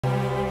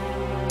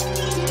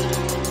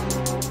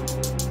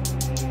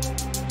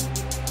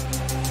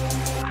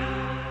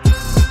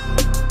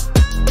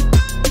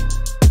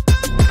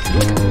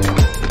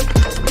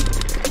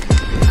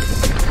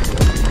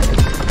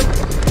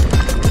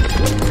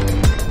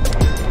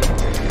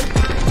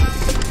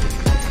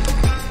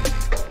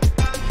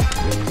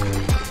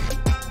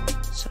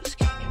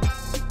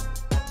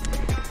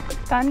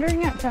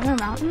thundering at Thunder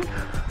Mountain.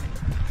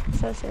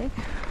 So sick.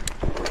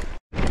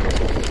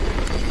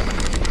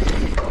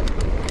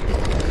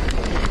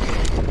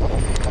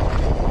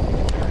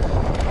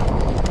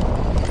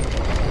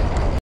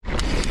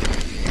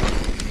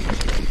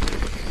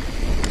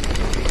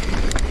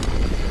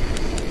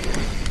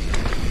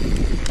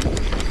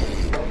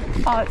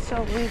 Oh, it's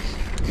so loose.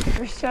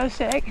 We're so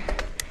sick.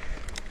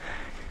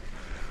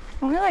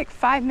 Only like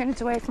 5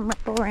 minutes away from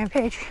Red Bull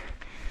Rampage.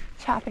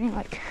 It's happening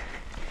like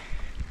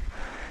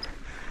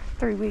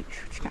 3 weeks,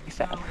 which is kind of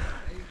sad.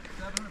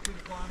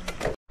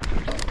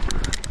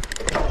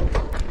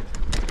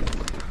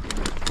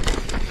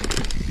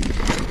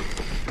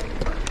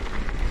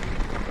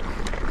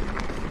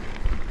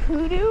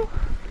 Hoodoo?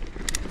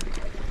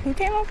 Who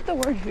came up with the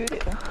word hoodoo?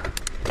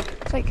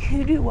 It's like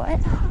hoodoo what?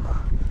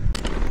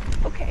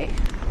 Okay.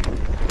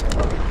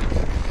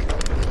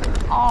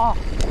 Oh,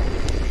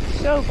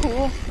 so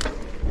cool.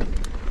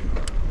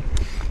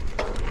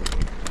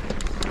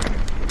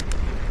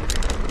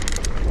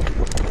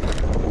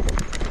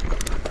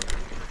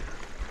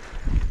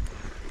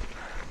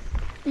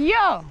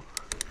 Yo!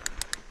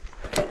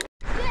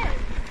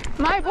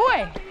 My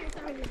boy!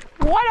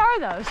 What are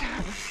those?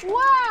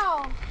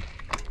 Wow!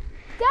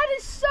 That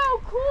is so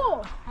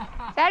cool!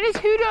 That is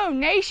Hoodoo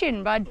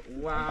Nation, bud.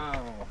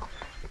 Wow.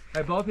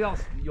 Hey, both y'all,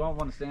 you all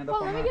want to stand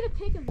up on let that? me get a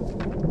pic of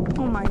them.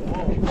 Oh my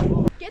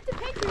god. Get the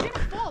pic, you're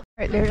gonna fall.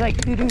 Right, there's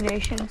like Hoodoo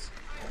Nations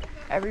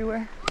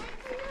everywhere.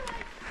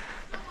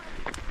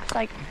 It's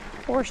like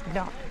horse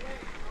dump.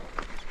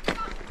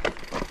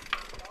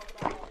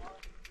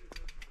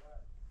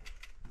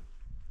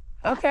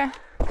 Okay.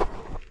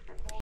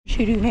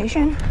 Hoodoo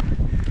Nation.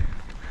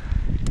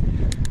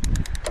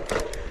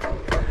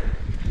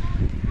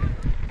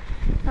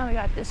 Now we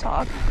got this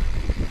hog.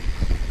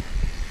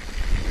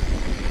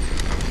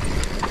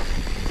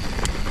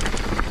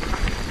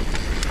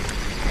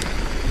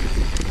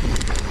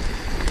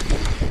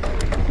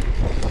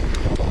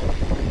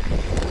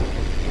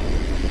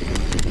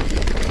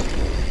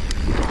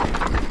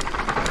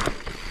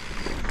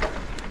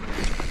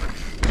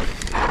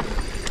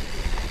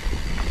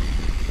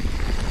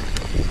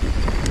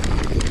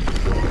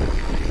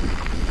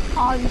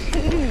 All these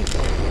hoodoos.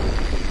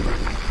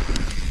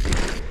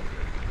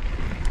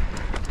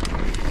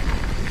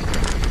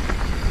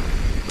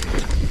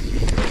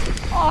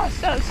 Oh,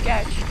 so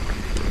sketch.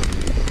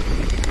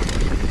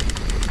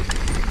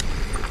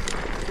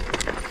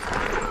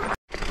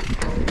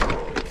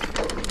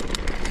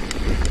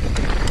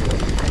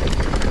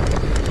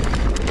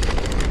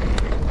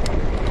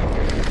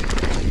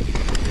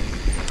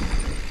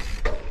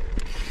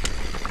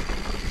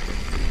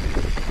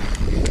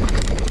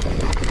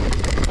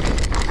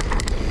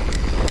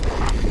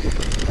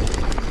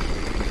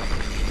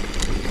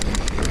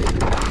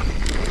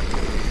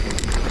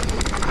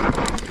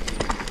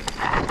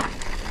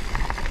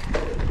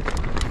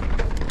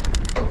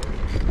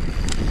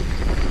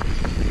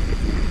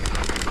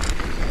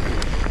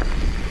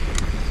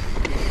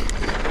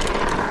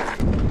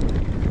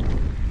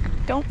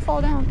 Don't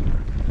fall down.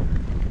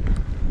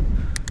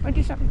 Or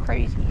do something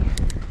crazy.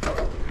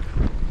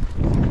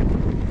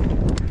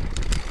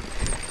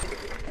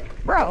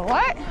 Bro,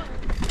 what?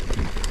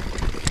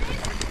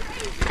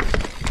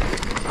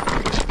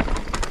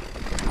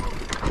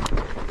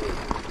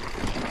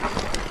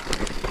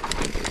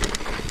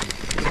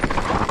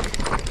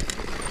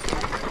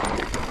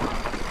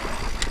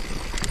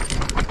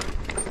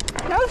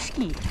 No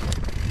ski.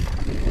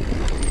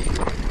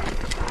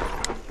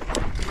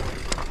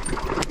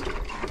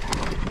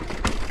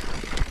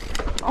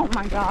 Oh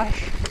my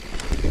gosh.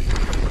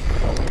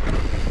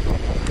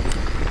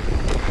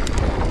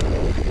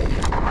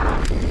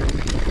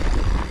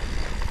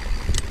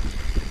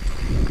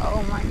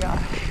 Oh my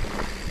gosh.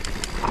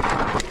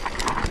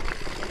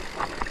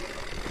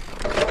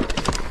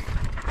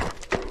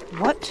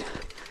 What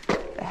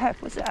the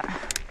heck was that?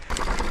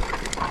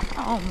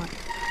 Oh my.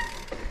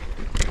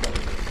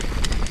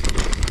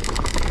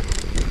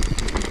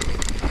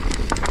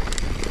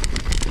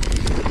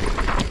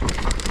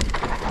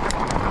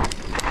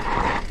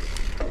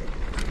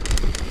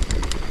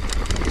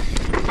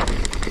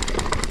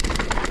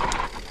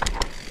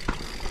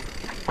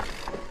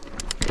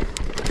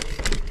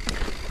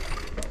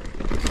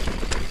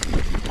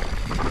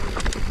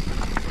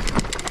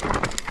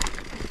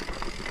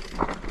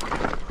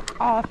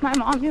 Oh, if my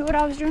mom knew what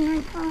I was doing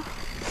right now,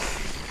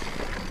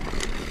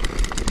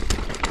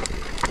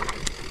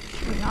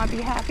 she would not be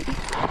happy.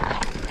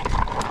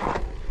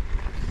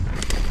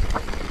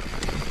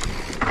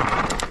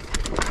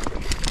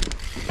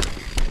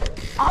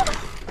 Oh.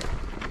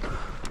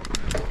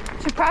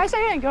 Surprised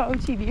I didn't go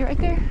OTV right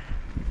there.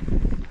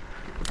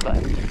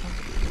 But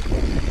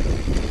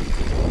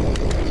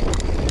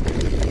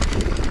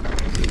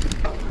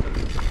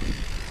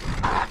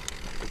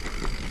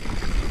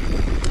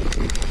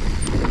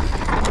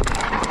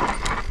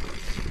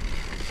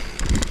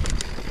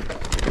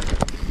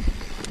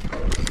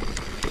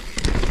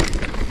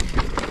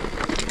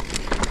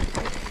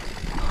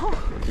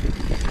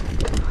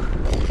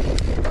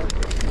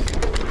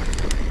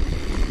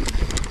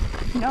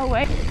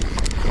way.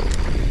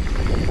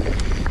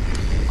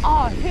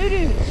 Oh,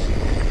 hoodoos.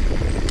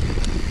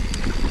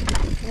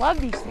 Love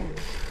these things.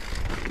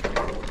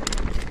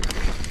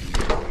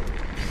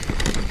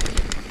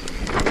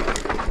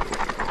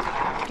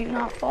 Do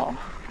not fall,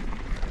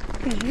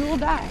 because you will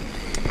die.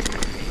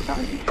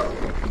 Sorry.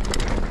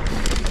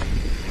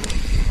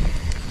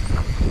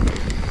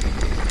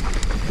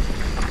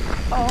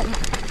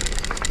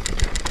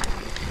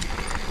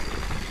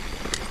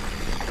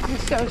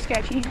 This is so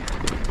sketchy.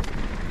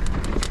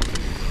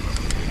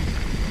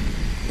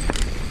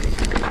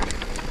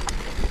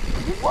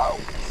 Whoa!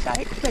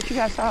 Sight. Bet you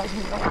guys saw I was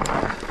gonna go up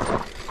there.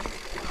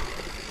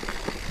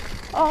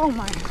 Oh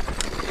my.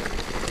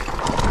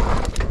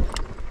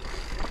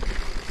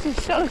 This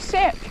is so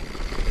sick.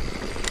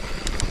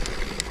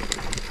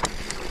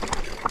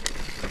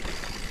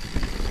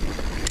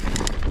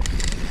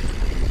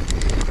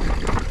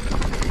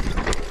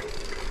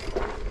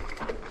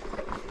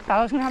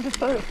 I was gonna have to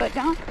put a foot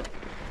down,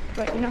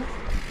 but you know.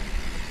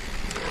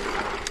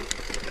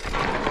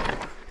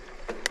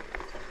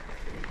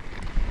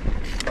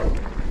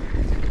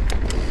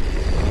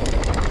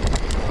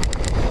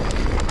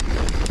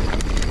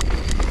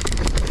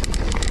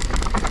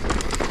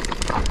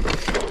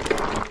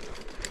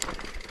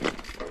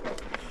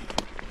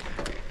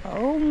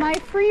 Oh, my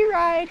free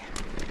ride.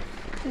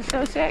 This is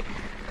so sick.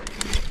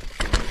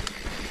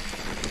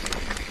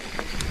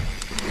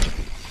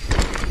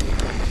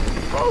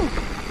 Whoa.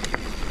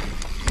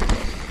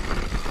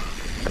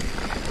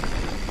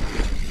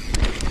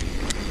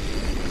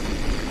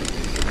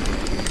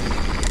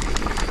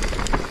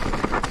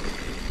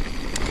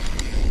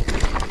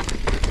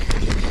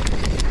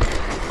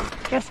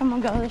 Guess I'm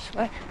gonna go this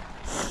way.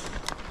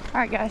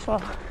 Alright guys,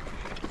 well,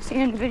 see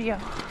you in the video.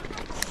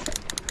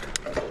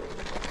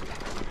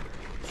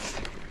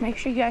 Make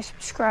sure you guys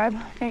subscribe.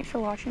 Thanks for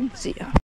watching. See ya.